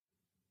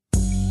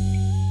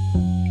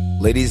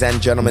Ladies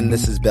and gentlemen,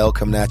 this is Bell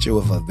coming at you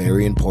with a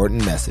very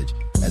important message.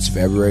 As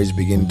February is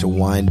beginning to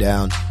wind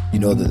down, you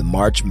know that the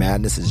March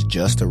Madness is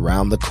just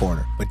around the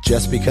corner. But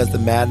just because the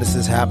madness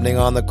is happening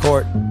on the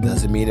court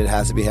doesn't mean it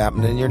has to be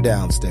happening in your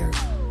downstairs.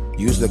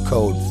 Use the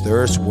code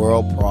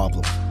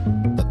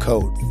THIRSTWORLDPROBLEMS. The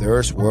code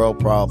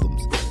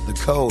THIRSTWORLDPROBLEMS. The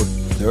code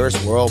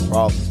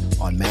THIRSTWORLDPROBLEMS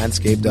on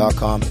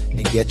manscaped.com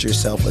and get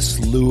yourself a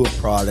slew of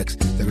products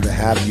that are going to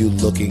have you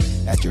looking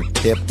at your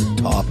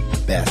tip-top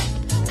best.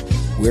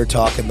 We're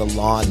talking the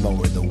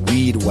lawnmower, the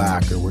weed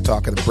whacker. We're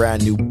talking the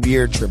brand new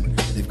beard trimmer.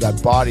 They've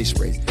got body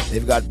sprays.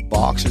 They've got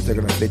boxers that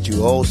are going to fit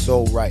you oh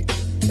so right.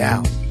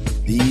 Now,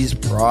 these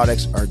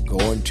products are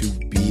going to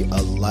be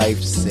a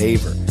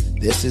lifesaver.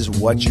 This is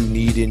what you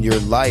need in your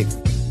life.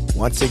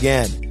 Once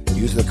again,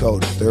 use the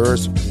code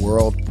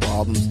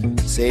THIRSTWORLDPROBLEMS.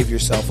 Save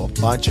yourself a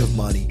bunch of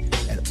money.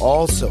 And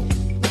also,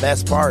 the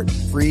best part,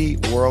 free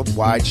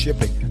worldwide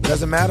shipping.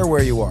 Doesn't matter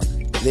where you are.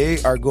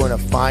 They are going to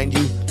find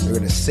you. They're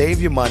going to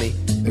save you money.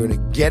 They're going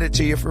to get it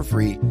to you for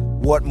free.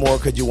 What more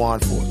could you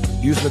want for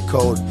it? Use the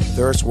code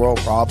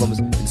THIRSTWORLDPROBLEMS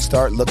and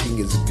start looking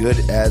as good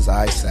as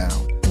I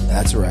sound.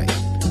 That's right.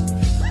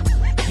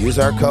 Use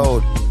our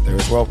code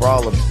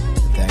THIRSTWORLDPROBLEMS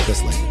and thank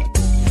us later.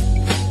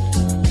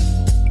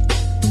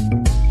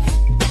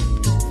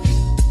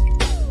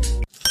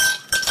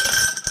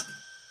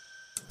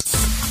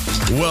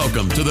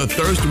 Welcome to the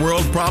Thirst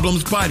World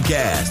Problems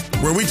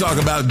Podcast, where we talk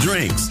about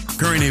drinks,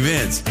 current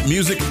events,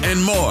 music,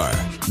 and more.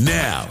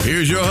 Now,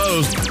 here's your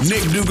host,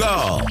 Nick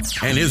Dugal,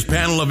 and his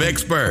panel of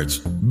experts,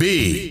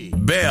 B,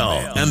 Bell,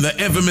 and the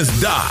infamous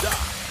Doc.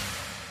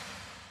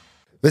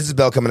 This is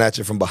Bell coming at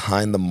you from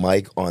behind the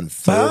mic on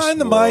Thirst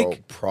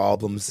World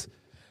Problems.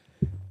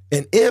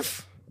 And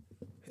if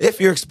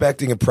you're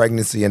expecting a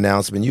pregnancy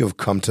announcement, you have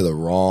come to the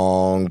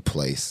wrong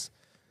place.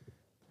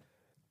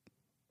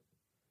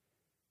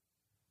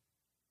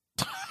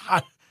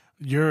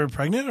 You're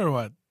pregnant or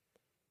what?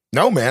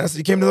 No, man.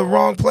 You came to the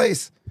wrong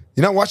place.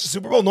 You not watch the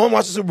Super Bowl? No one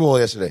watched the Super Bowl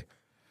yesterday.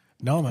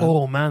 No, man.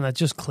 Oh, man, that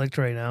just clicked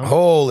right now.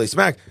 Holy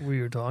smack.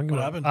 We were talking What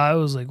about. happened? I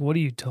was like, what are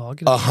you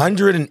talking about?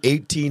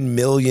 118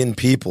 million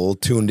people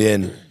tuned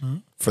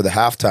in for the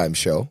halftime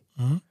show.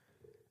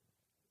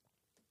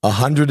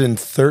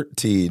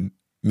 113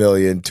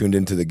 million tuned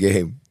into the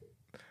game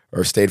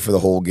or stayed for the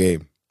whole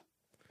game.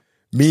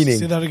 Meaning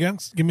Say that again.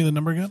 Give me the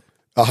number again.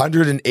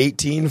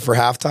 118 for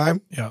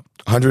halftime, Yeah.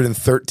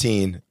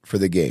 113 for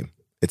the game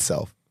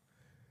itself.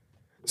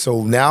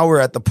 So now we're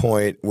at the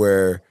point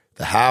where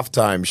the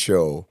halftime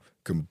show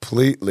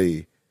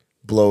completely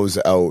blows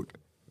out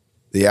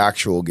the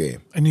actual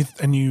game. And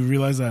you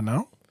realize that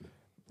now?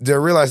 Do I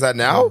realize that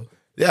now?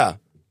 Yeah.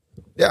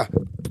 Yeah.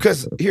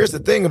 Because here's the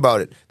thing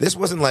about it. This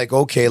wasn't like,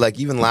 okay, like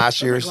even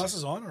last Are your year's.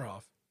 glasses on or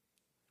off?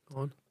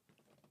 On.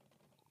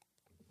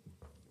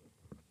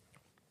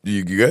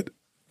 You good?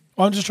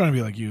 Well, I'm just trying to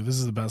be like you. This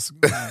is the best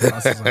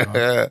glasses I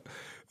got.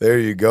 There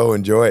you go.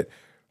 Enjoy it.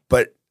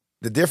 But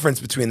the difference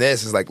between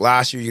this is like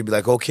last year, you'd be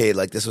like, okay,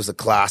 like this was a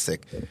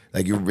classic.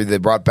 Like they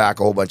brought back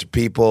a whole bunch of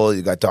people.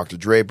 You got Dr.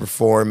 Dre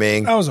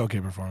performing. That was okay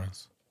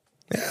performance.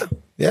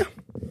 Yeah.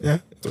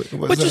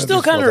 But you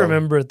still kind of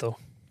remember it, though.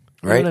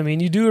 You know Right? what I mean?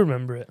 You do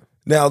remember it.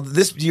 Now,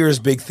 this year's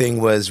big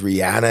thing was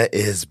Rihanna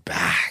is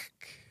back.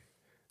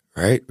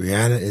 Right?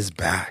 Rihanna is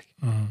back.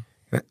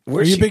 Are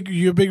Where's you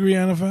she? a big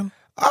Rihanna fan?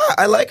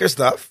 I like her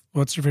stuff.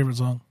 What's your favorite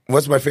song?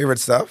 What's my favorite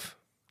stuff?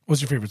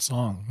 What's your favorite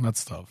song? Not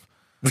stuff.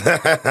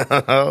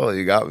 Oh,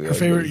 you got me.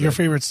 Your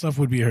favorite stuff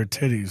would be her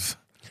titties.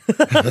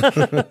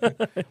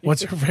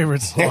 What's your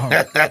favorite song?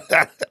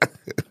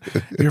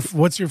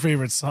 What's your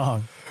favorite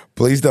song?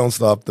 Please don't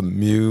stop the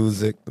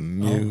music. The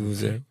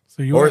music. Okay.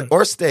 So you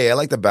Or stay. I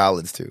like the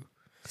ballads too.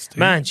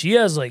 Man, she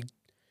has like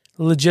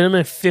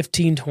legitimate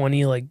 15,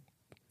 20 like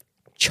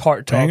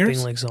chart topping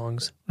Bangers? like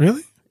songs.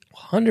 really?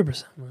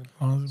 100%,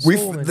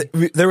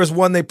 man. There was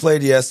one they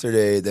played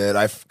yesterday that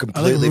I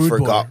completely Rude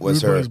forgot Boy.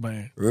 was Rude Boy her. is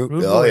my- Rude,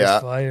 Rude oh Boy is yeah,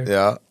 fire.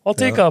 yeah. I'll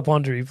take up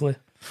on to replay.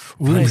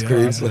 Ooh, Nice. yeah.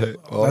 Replay.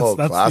 Oh,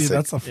 that's classic.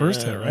 that's the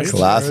first hit, right?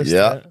 Classic. First,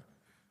 Yeah.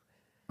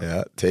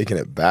 Yeah, taking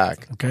it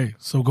back. Okay,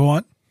 so go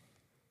on.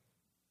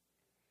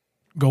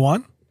 Go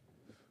on.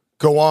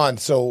 Go on.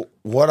 So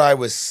what I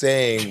was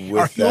saying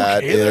with Are you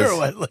that okay there is or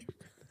what? Like,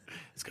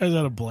 this guy's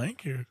out of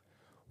blank here.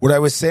 what I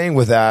was saying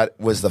with that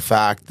was the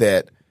fact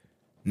that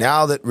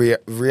now that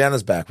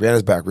Rihanna's back,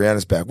 Rihanna's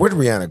back. Where did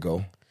Rihanna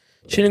go?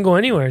 She didn't go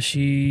anywhere.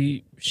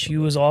 She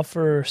was off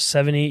for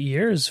 7-8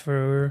 years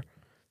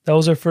that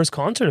was her first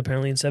concert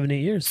apparently in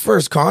 7-8 years.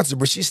 First concert,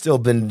 but she's still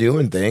been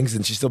doing things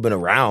and she's still been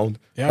around.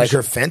 Yeah, like she-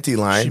 her Fenty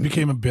line. She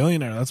became a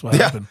billionaire. That's what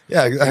happened.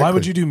 Yeah, exactly. Why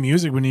would you do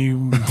music when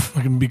you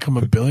fucking become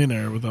a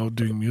billionaire without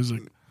doing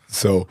music?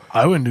 So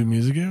I wouldn't do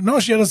music. No,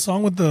 she had a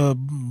song with the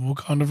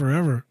Wakanda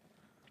Forever,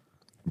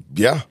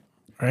 yeah.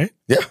 right?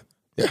 Yeah.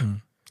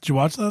 Did you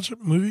watch that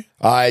movie?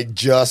 I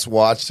just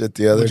watched it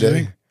the other What'd you day.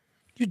 think?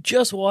 You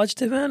just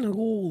watched it, man?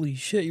 Holy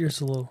shit, you're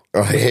slow.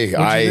 Oh, hey, you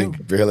I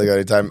think? barely got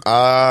any time.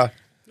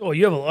 Oh,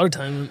 you have a lot of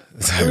time.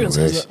 I Everyone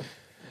says wish.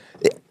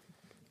 that.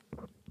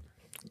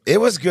 It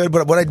was good,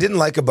 but what I didn't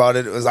like about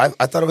it was I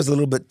thought it was a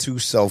little bit too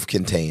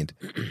self-contained.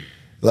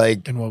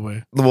 Like, In what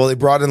way? well, they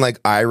brought in like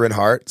Iron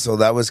Heart, so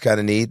that was kind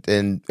of neat.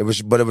 And it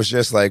was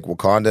just like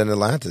Wakanda and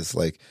Atlantis,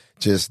 like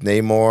just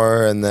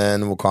Namor and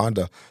then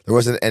Wakanda. There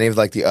wasn't any of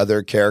like the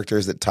other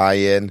characters that tie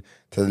in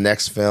to the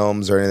next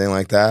films or anything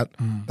like that.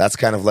 That's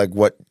kind of like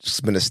what's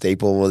been a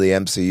staple of the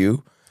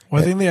MCU.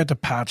 Well, I think they had to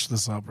patch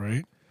this up,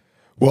 right?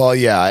 Well,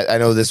 yeah, I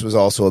know this was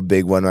also a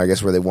big one, I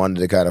guess, where they wanted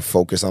to kind of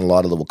focus on a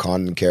lot of the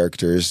Wakandan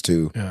characters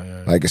too.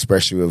 Yeah. Like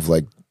especially with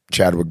like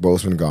Chadwick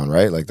Boseman gone,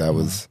 right? Like that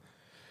was.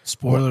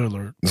 Spoiler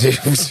alert.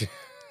 Can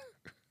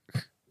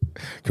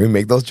we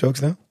make those jokes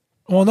now?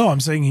 Well, no, I'm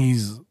saying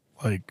he's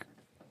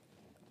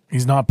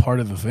not part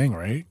of the thing,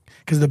 right?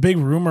 Because the big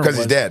rumor Because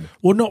he's dead.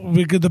 Well, no,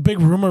 because the big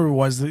rumor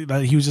was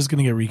that he was just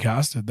going to get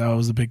recasted. That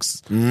was the big.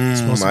 I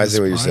see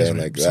what you're saying,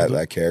 right? like So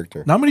that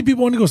character. Not many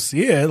people want to go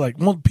see it. Like,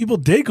 well, people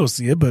did go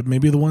see it, but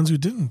maybe the ones who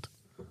didn't.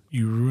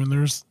 You ruined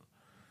their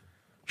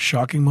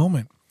shocking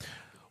moment.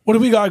 What do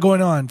we got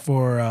going on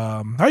for?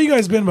 How you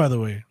guys been, by the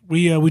way?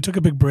 We took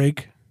a big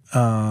break.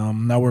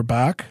 Now we're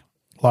back.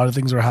 A lot of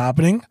things are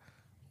happening.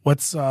 What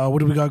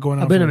do we got going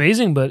on? I've been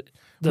amazing, but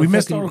We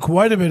missed out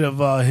quite a bit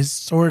of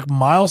historic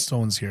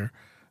milestones here.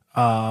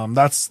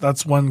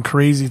 That's one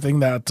crazy thing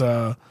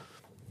that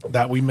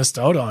we missed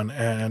out on,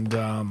 and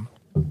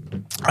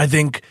I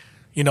think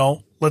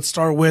let's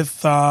start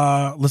with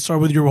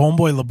your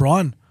homeboy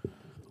LeBron.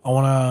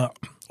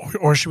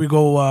 Or should we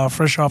go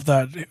fresh off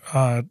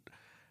that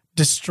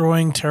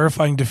destroying,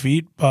 terrifying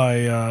defeat by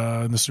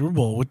in the Super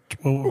Bowl?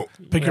 Pick your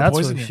that's where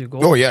poison we here. should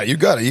go. Oh yeah, you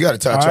got to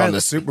touch All right, on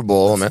the Super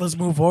Bowl, man. Let's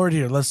move forward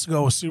here. Let's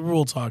go Super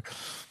Bowl talk.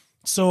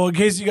 So, in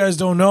case you guys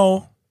don't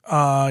know,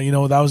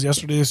 that was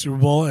yesterday, the Super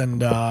Bowl,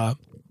 and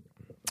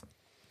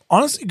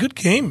honestly, good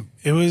game.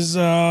 It was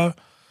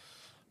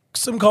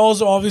some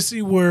calls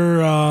obviously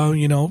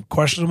were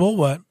questionable,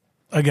 but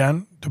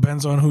again,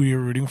 depends on who you're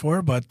rooting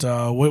for. But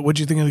what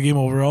do you think of the game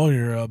overall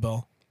here,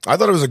 Bill? I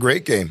thought it was a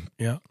great game.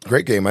 Yeah,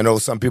 Great game. I know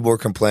some people were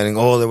complaining,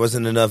 there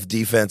wasn't enough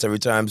defense every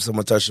time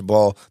someone touched the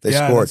ball. They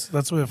scored.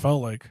 That's what it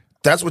felt like.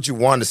 That's what you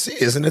wanted to see,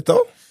 isn't it,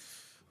 though?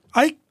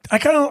 I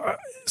kind of,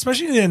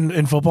 especially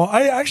in football,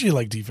 I actually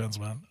like defense,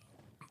 man.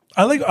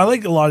 I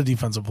like a lot of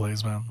defensive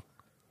plays, man.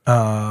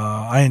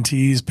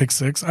 INTs, pick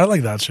six. I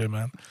like that shit,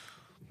 man.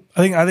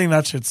 I think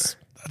that shit's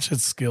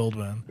skilled,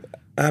 man.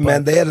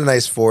 Man, they had a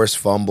nice forced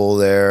fumble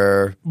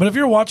there. But if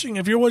you're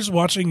just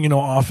watching,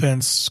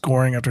 offense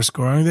scoring after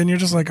scoring, then you're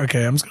just like,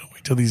 okay, I'm just gonna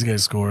wait till these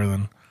guys score,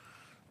 then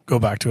go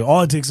back to it.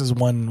 All it takes is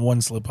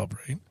one slip up,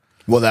 right?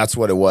 Well, that's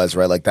what it was,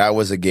 right? Like that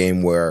was a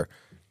game where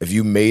if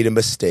you made a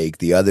mistake,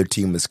 the other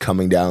team was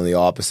coming down the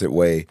opposite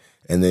way,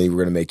 and they were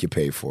going to make you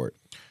pay for it.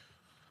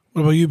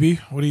 What about you,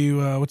 B? What do you?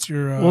 What's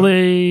your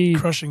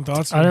crushing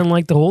thoughts? I didn't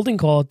like the holding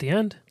call at the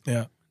end.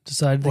 Yeah,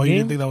 Decided the you game.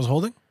 didn't think that was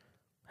holding?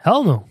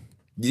 Hell no.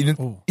 You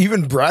didn't,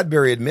 even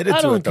Bradbury admitted I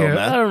to don't it, though, care.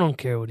 man. I don't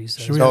care what he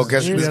says. Should we Oh, ask-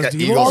 guess should we this ask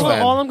guy Debo? Eagles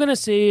fan. All I'm going to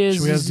say is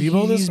Should we ask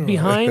Debo this he's or what?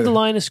 behind the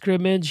line of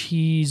scrimmage.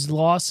 He's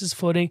lost his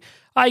footing.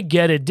 I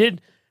get it.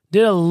 Did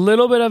a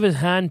little bit of his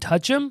hand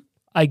touch him?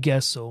 I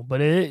guess so.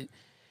 But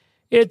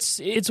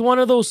it's one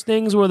of those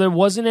things where there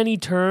wasn't any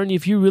turn.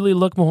 If you really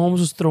look, Mahomes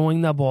was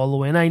throwing that ball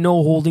away. And I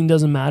know holding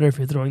doesn't matter if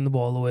you're throwing the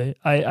ball away.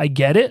 I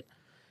get it.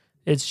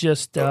 It's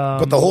just...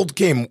 but the hold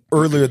came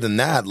earlier than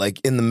that, like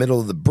in the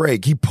middle of the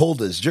break. He pulled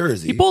his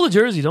jersey. He pulled the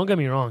jersey, don't get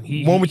me wrong.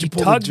 He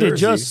tugged it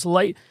just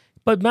slight.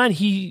 But man,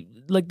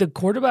 the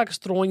quarterback's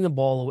throwing the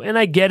ball away. And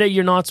I get it,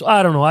 you're not...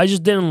 I don't know. I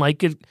just didn't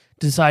like it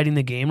deciding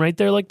the game right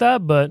there like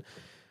that. But...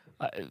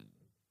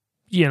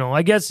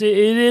 I guess it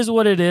is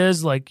what it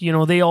is. Like,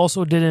 they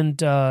also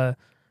didn't.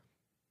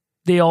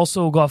 They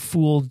also got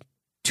fooled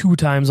 2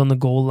 times on the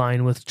goal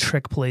line with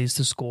trick plays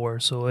to score.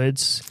 So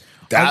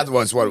that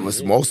was what was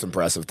the most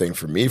impressive thing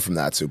for me from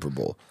that Super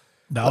Bowl.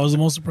 That was the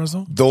most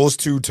impressive. Those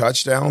 2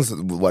 touchdowns.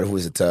 What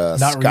was it? Not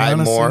Sky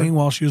Rihanna Moore singing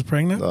while she was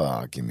pregnant.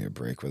 Oh, give me a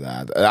break with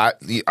that.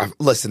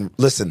 Listen.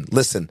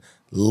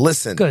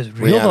 because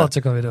real Rihanna. thoughts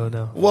are coming out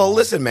now. Well,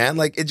 listen, man.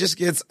 Like it just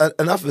gets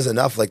enough is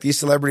enough. Like these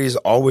celebrities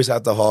always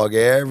have to hog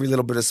every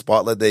little bit of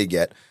spotlight they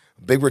get.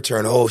 Big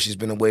return. Oh, she's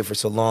been away for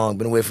so long.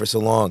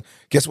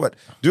 Guess what?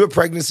 Do a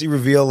pregnancy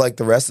reveal like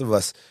the rest of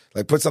us.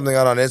 Like put something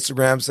out on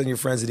Instagram. Send your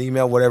friends an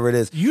email. Whatever it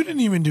is. You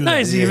didn't even do that.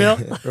 Nice email.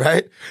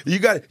 Right? You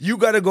got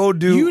to go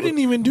do. You didn't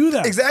even do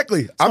that.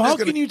 Exactly. So how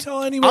can you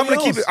tell anyone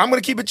else? I'm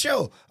gonna keep it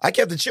chill. I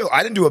kept it chill.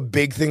 I didn't do a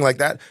big thing like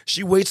that.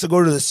 She waits to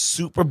go to the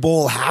Super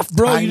Bowl halftime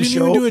Bro, you didn't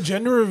show. even do a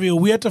gender reveal.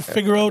 We had to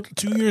figure out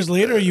 2 years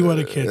later you had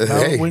a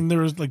kid when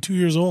there was like 2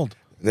 years old.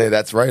 Yeah,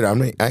 that's right.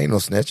 I ain't no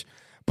snitch.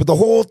 But the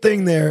whole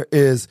thing there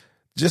is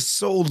just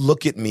so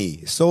look at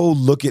me. So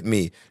look at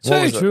me. It's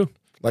very true.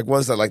 Like, what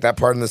is that? Like that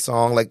part in the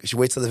song, like she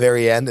waits till the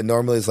very end, and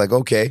normally it's like,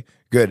 okay,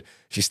 good.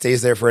 She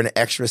stays there for an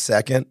extra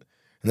second,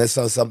 and then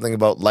says something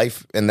about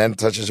life, and then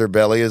touches her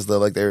belly as though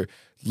like they're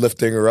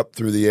lifting her up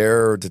through the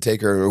air or to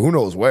take her, who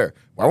knows where.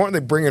 Why weren't they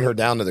bringing her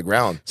down to the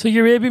ground? So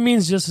your baby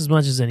means just as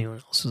much as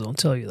anyone else's. I'll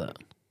tell you that.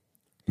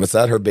 What's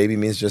that? Her baby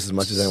means just as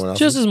much as anyone else?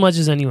 Just as much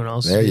as anyone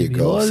else's. There you baby.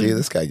 go. Well, See,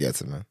 this guy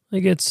gets it, man.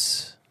 Like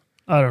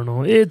I don't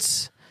know.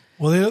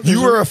 Well,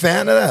 You were a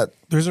fan of that?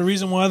 There's a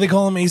reason why they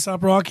call him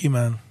ASAP Rocky,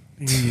 man.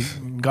 He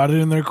got it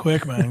in there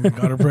quick, man.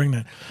 Got her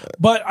pregnant.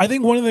 But I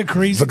think one of the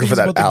crazy Looking things for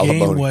that about the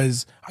game alimony.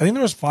 was I think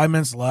there was 5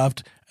 minutes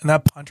left, and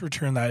that punt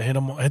return that hit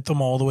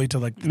them all the way to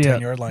like the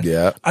 10-yard line.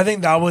 Yeah. I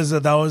think that was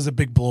a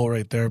big blow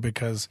right there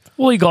because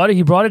Well, he got it.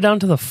 He brought it down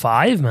to the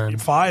 5, man.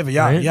 5,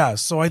 yeah, Right? yeah.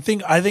 So I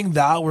think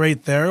that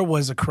right there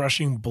was a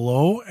crushing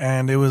blow,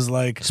 and it was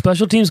like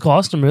Special teams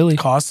cost him, really.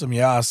 cost him,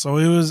 yeah. So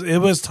it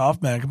was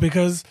tough, man,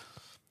 because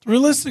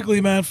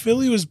realistically, man,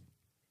 Philly was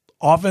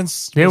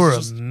offense. They was were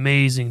just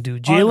amazing,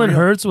 dude. Jalen unreal.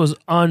 Hurts was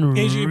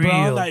unreal.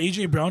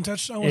 AJ Brown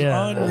touchdown was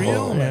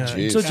unreal, Oh, man.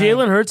 geez. So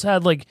Jalen Hurts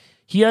had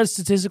he had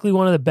statistically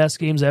one of the best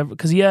games ever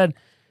because he had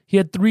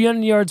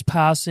 300 yards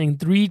passing,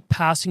 3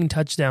 passing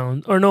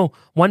touchdowns, or no,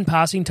 1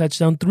 passing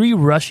touchdown, 3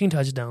 rushing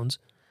touchdowns.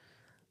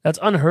 That's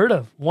unheard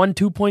of. 1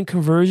 2-point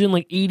conversion,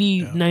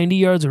 80, 90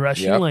 yards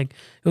rushing. Yep.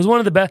 It was one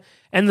of the best.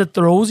 And the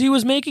throws he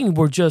was making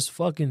were just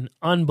fucking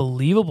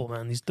unbelievable,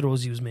 man. These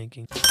throws he was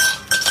making.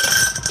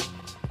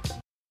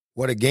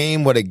 What a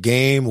game, what a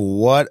game,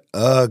 what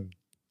a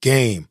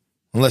game.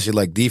 Unless you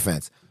like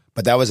defense.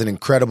 But that was an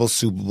incredible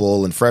Super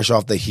Bowl, and fresh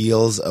off the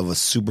heels of a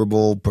Super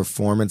Bowl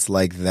performance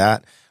like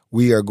that,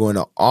 we are going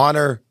to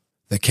honor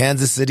the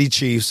Kansas City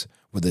Chiefs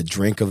with a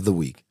drink of the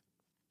week.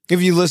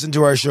 If you listened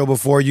to our show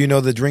before, you know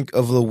the drink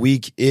of the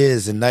week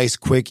is a nice,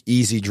 quick,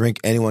 easy drink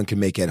anyone can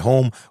make at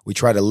home. We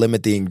try to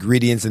limit the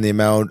ingredients and the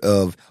amount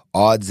of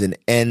odds and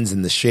ends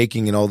and the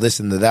shaking and all this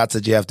and the that's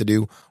that you have to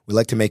do. We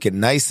like to make it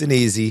nice and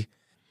easy.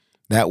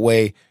 That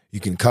way you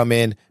can come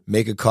in,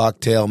 make a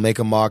cocktail, make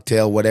a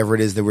mocktail, whatever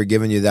it is that we're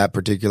giving you that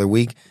particular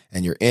week,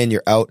 and you're in,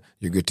 you're out,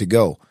 you're good to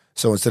go.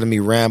 So instead of me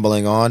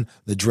rambling on,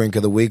 the drink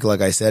of the week,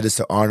 like I said, is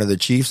to honor the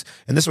Chiefs.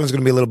 And this one's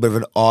going to be a little bit of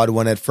an odd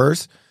one at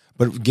first,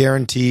 but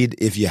guaranteed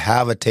if you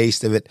have a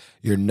taste of it,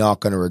 you're not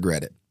going to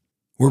regret it.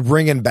 We're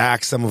bringing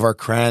back some of our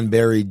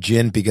cranberry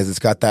gin because it's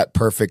got that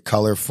perfect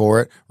color for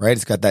it, right?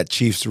 It's got that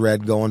Chiefs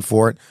red going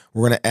for it.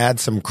 We're going to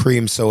add some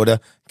cream soda,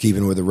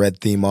 keeping with the red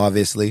theme,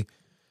 obviously.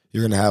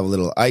 You're going to have a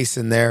little ice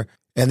in there.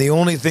 And the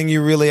only thing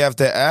you really have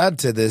to add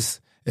to this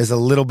is a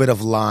little bit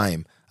of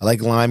lime. I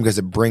like lime because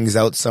it brings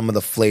out some of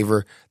the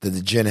flavor that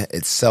the gin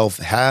itself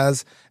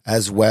has,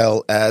 as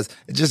well as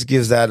it just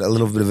gives that a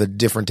little bit of a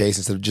different taste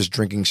instead of just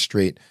drinking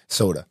straight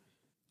soda.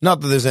 Not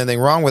that there's anything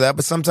wrong with that,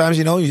 but sometimes,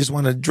 you just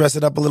want to dress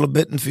it up a little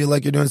bit and feel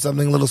like you're doing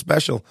something a little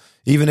special,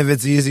 even if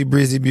it's easy,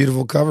 breezy,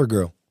 beautiful cover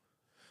girl.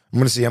 I'm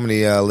going to see how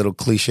many little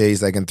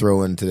cliches I can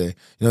throw in today.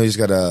 You just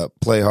got to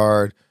play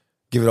hard,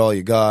 give it all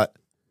you got.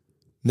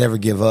 Never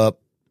give up.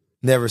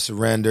 Never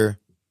surrender.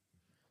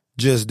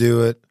 Just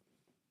do it.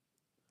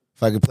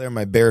 If I could play on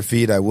my bare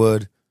feet, I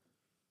would.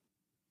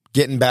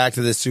 Getting back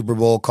to this Super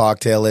Bowl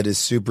cocktail, it is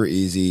super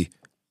easy.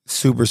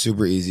 Super,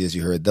 super easy, as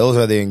you heard. Those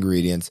are the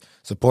ingredients.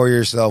 So pour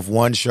yourself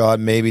 1 shot,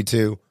 maybe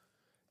 2.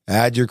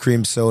 Add your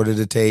cream soda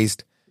to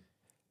taste.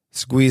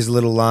 Squeeze a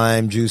little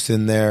lime juice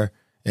in there.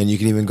 And you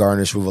can even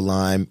garnish with a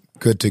lime.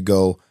 Good to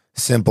go.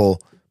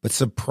 Simple, but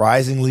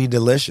surprisingly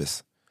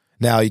delicious.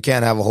 Now, you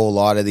can't have a whole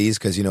lot of these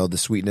because, the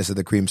sweetness of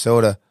the cream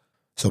soda.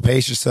 So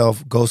pace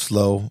yourself, go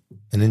slow,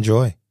 and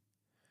enjoy.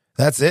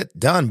 That's it.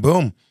 Done.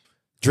 Boom.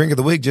 Drink of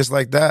the week just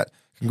like that.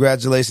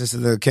 Congratulations to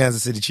the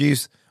Kansas City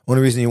Chiefs.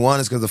 Only reason you won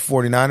is because the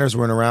 49ers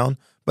weren't around.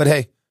 But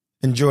hey,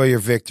 enjoy your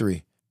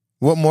victory.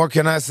 What more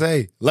can I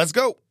say? Let's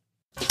go.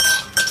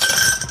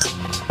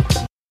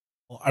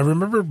 I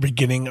remember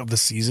beginning of the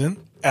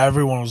season,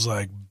 everyone was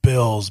like,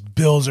 Bills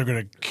are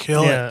going to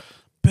kill it.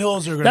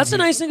 Bills are going to That's the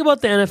nice thing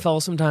about the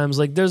NFL sometimes.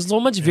 There's so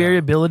much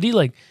variability.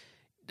 A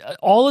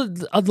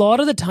lot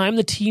of the time,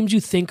 the teams you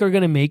think are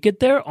going to make it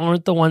there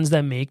aren't the ones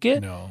that make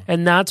it. No.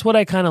 And that's what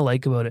I kind of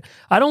like about it.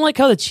 I don't like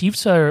how the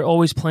Chiefs are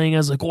always playing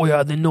as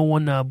then no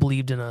one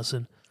believed in us.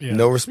 And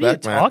No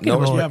respect, What are you man. talking No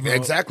about? respect. Yeah, bro.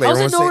 Exactly. how's it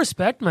Everyone's no saying-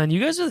 respect, man?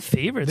 You guys are the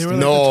favorites. They were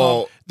dude.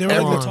 No. They were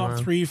Everyone- the top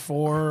 3,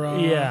 4.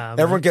 Yeah.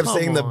 Everyone man, kept come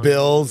saying the on.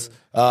 Bills.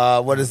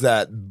 What is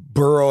that?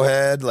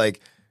 Burrowhead.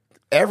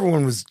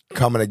 Everyone was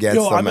coming against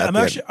Yo, them.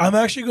 I'm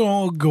actually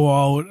going to go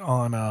out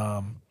on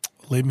a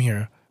limb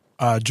here.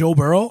 Joe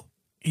Burrow,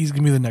 he's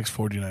going to be the next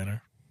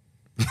 49er.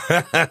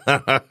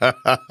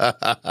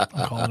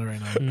 I'm calling it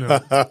right now.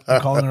 No.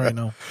 I'm calling it right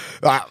now.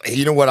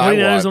 You know what I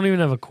 49ers want? don't even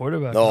have a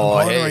quarterback. Oh,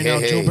 I'm calling hey, it right hey, now.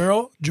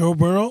 hey. Joe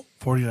Burrow,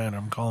 49er.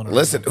 I'm calling it.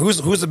 Listen, right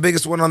now. who's the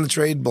biggest one on the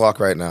trade block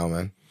right now,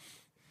 man?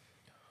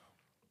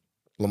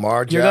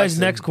 Lamar Jackson. Your guys'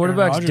 next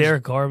quarterback's Rodgers.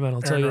 Derek Carr, man.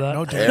 I'll tell you that.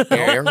 No, Derek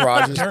Aaron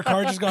Rodgers. Derek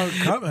Carr just got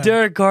cut, man.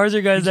 Derek Carr's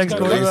your guys' next got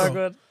quarterback, released.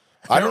 man.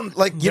 I don't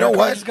like. You know Derek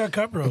Carr what? just got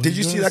cut, bro. Did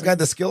you see that guy at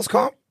the skills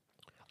comp?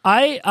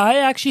 I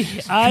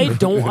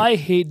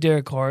hate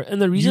Derek Carr.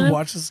 And the reason You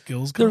watch the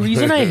skills. the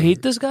reason I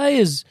hate this guy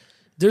is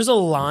there's a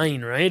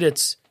line, right?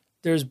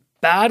 There's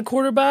bad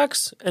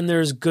quarterbacks and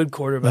there's good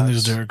quarterbacks. Then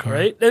there's Derek Carr.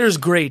 Right? Then there's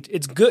great.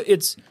 It's good.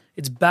 It's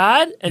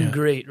bad and Yeah.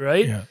 great,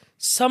 right? Yeah.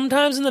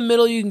 Sometimes in the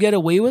middle you can get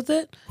away with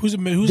it. Who's This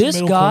the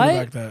middle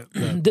guy-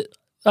 quarterback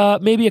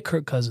that Maybe a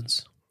Kirk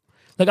Cousins.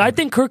 I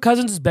think Kirk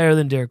Cousins is better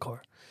than Derek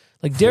Carr.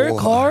 Derek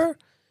Carr,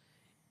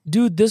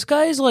 dude, this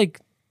guy is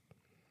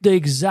the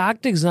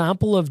exact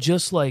example of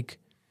just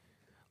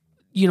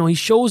he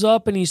shows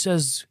up and he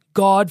says,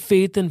 God,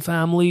 faith, and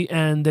family,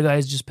 and the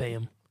guys just pay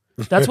him.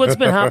 That's what's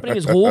been happening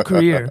his whole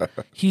career.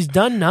 He's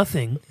done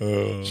nothing.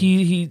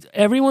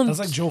 Everyone. That's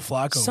like Joe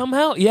Flacco.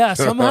 Somehow. He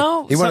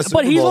won a Super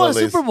but he's Bowl won a at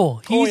least. Super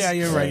Bowl.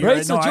 You're right.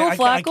 Right, so No, Joe I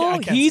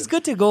Flacco, can't he's say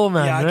good to go,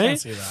 man. Yeah, I right? can't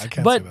say that. I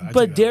can't say that.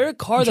 But Derek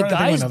Carr, I'm the trying to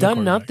think of guy's another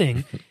done quarterback.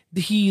 nothing.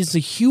 He's a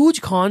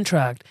huge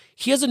contract.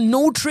 He has a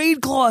no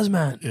trade clause,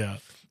 man. Yeah.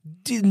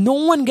 No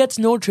one gets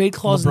no trade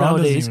clause LeBron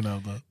nowadays. doesn't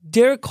even know that.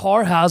 Derek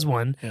Carr has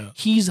one. Yeah.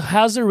 He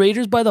has the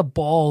Raiders by the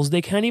balls.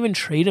 They can't even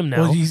trade him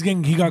now. Well, he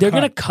got They're cut.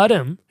 going to cut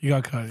him He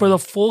got cut. for the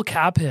full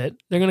cap hit.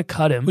 They're going to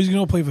cut him. Who's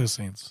going to play for the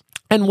Saints?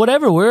 And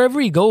wherever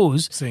he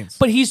goes, Saints.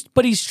 But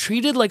he's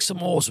treated like some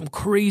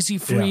crazy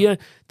free. Yeah.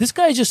 This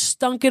guy just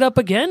stunk it up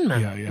again,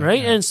 man. Yeah,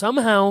 right? yeah. And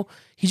somehow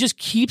he just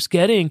keeps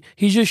getting.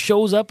 He just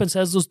shows up and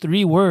says those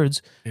 3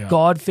 words: Yeah.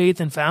 God, faith,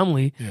 and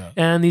family. Yeah.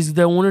 And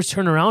the owners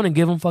turn around and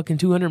give him fucking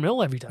 $200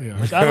 million every time. Yeah.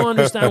 Like, I don't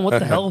understand what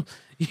the hell.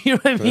 You know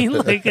what I mean?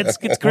 Like it's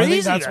Well, I crazy.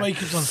 think that's man. why he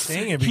keeps on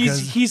saying it, because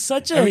He's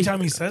such a every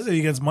time he says it,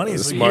 he gets money.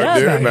 So Smart yeah,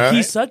 dude, man.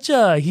 He's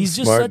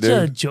just Smart such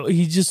a dude.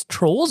 he just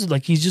trolls.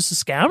 Like he's just a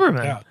scammer,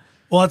 man. Yeah.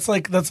 Well, that's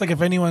like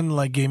if anyone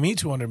like gave me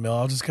 $200 million,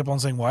 I'll just keep on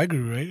saying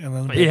Wagyu, right? And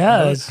then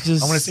Yeah, it's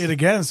just- I'm going to say it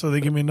again, so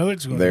they give me another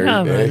 $200 There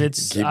million. you Yeah, go. man,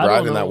 it's Keep I don't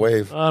riding know. that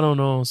wave. I don't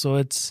know. So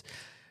it's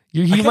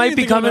he can't might even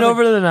be think of coming another-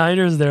 over to the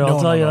Niners there. I'll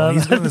tell you that.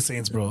 He's going to the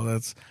Saints, bro.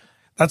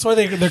 That's why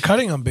they're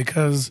cutting him,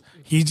 because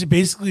he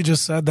basically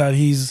just said that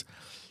he's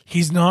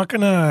not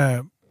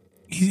gonna.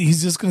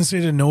 He's just gonna say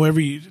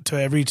to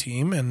every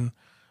team, and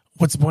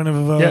what's the point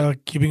of Yeah.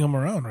 keeping him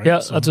around, right? Yeah,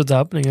 So, that's what's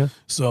happening. Yeah,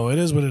 so it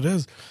is what it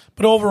is.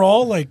 But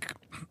overall, like,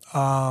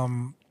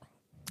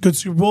 good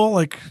Super Bowl.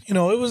 Like, it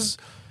was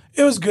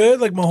good.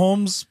 Like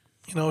Mahomes,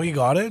 he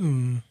got it,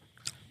 and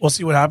we'll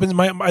see what happens.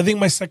 I think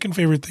my second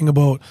favorite thing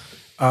about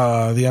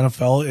the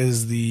NFL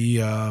is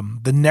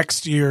the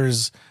next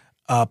year's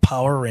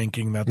power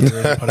ranking that they're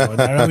going to put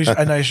out.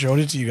 And I showed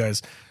it to you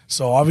guys.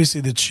 So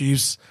obviously the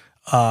Chiefs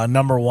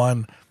number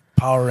 1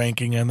 power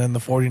ranking, and then the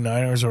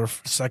 49ers are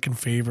second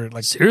favorite.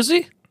 Like,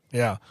 seriously?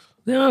 yeah.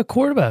 Yeah,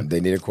 quarterback. They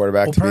need a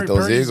quarterback to beat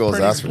those Eagles,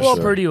 that's for Well,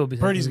 sure. Purdy will be.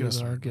 Purdy's gonna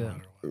start. start.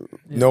 Yeah.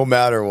 No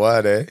matter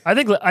what, eh? I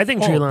think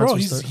Trey Lance bro,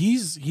 will start.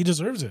 he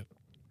deserves it.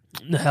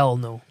 Hell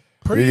no.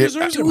 Purdy We-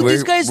 deserves it. Dude, We're-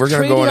 these guys we're gonna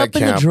traded go in up at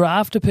in the camp.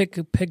 draft to pick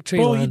Trey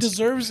Bro, he Lance.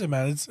 deserves it,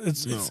 man.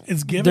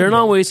 It's given. They're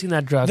not bro. wasting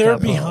that draft. They're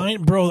capital.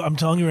 behind, bro. I'm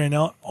telling you right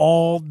now,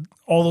 all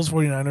those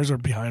 49ers are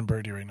behind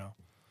Purdy right now.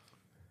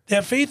 They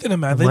have faith in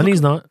him, man. The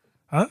money's not.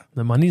 Huh?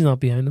 The money's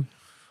not behind him.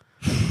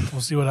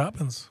 We'll see what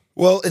happens.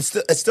 Well, it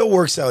still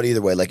works out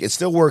either way. Like, it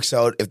still works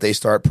out if they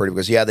start Purdy,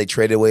 because they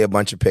traded away a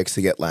bunch of picks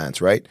to get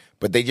Lance, right?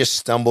 But they just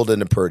stumbled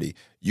into Purdy.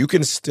 You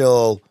can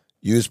still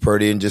use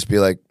Purdy and just be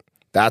like,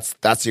 that's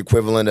the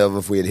equivalent of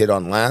if we had hit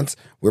on Lance.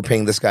 We're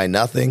paying this guy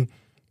nothing.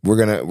 We're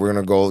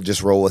gonna go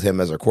just roll with him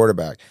as our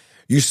quarterback.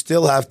 You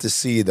still have to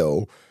see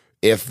though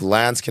if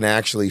Lance can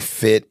actually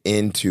fit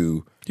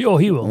into Oh,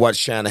 he will. what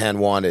Shanahan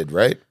wanted,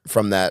 right?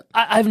 From that.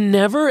 I've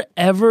never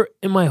ever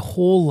in my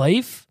whole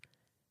life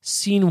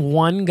seen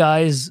one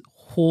guy's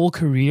whole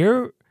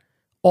career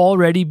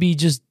already be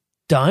just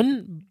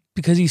done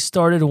because he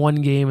started one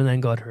game and then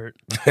got hurt.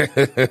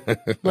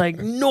 Like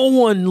no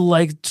one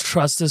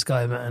trusts this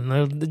guy,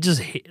 man. They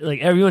just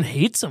everyone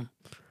hates him.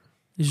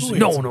 It's just, Who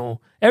hates him?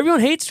 no. Everyone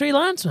hates Trey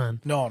Lance,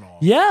 man. No.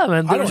 Yeah,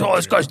 man. I They're don't just,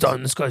 this think guy's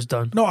done. This guy's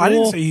done. No, I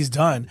didn't Well, say he's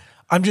done.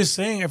 I'm just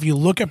saying if you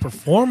look at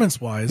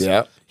performance-wise,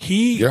 Yeah.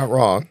 You're not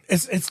wrong.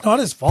 it's not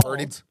his fault.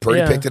 Purdy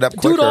yeah. picked it up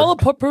quicker. Dude, all of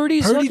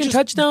Purdy's Purdy fucking just-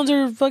 touchdowns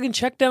are fucking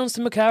checkdowns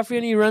to McCaffrey,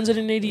 and he runs it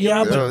in 80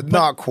 Yeah, yards. but-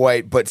 Not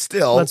quite, but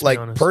still, Let's be like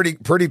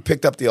honest. Purdy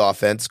picked up the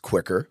offense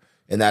quicker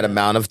in that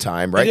amount of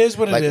time, right? It is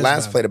what it like is,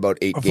 Lance man. played about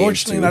 8 games.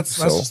 Unfortunately, Too, that's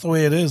so. just the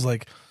way it is.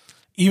 Like,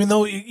 even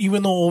though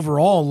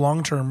overall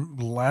long term,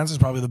 Lance is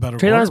probably the better.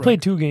 Trey Lance quarterback.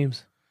 played 2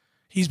 games.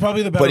 He's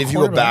probably the better. But if you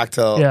go back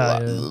to Yeah.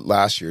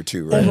 last year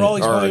too, right? overall,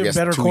 he's Or I probably a guess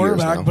better 2 years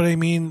quarterback. now. But I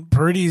mean,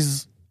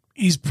 Purdy's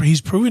he's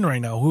proven right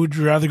now. Who would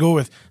you rather go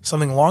with?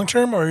 Something long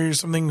term, or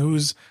something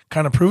who's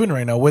kind of proven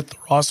right now with the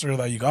roster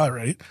that you got,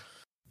 right?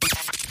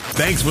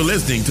 Thanks for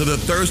listening to the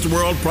Thirst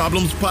World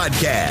Problems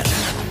Podcast.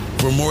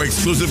 For more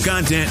exclusive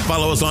content,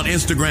 follow us on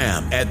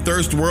Instagram at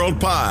Thirst World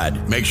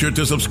Pod. Make sure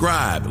to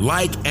subscribe,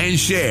 like, and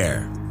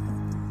share.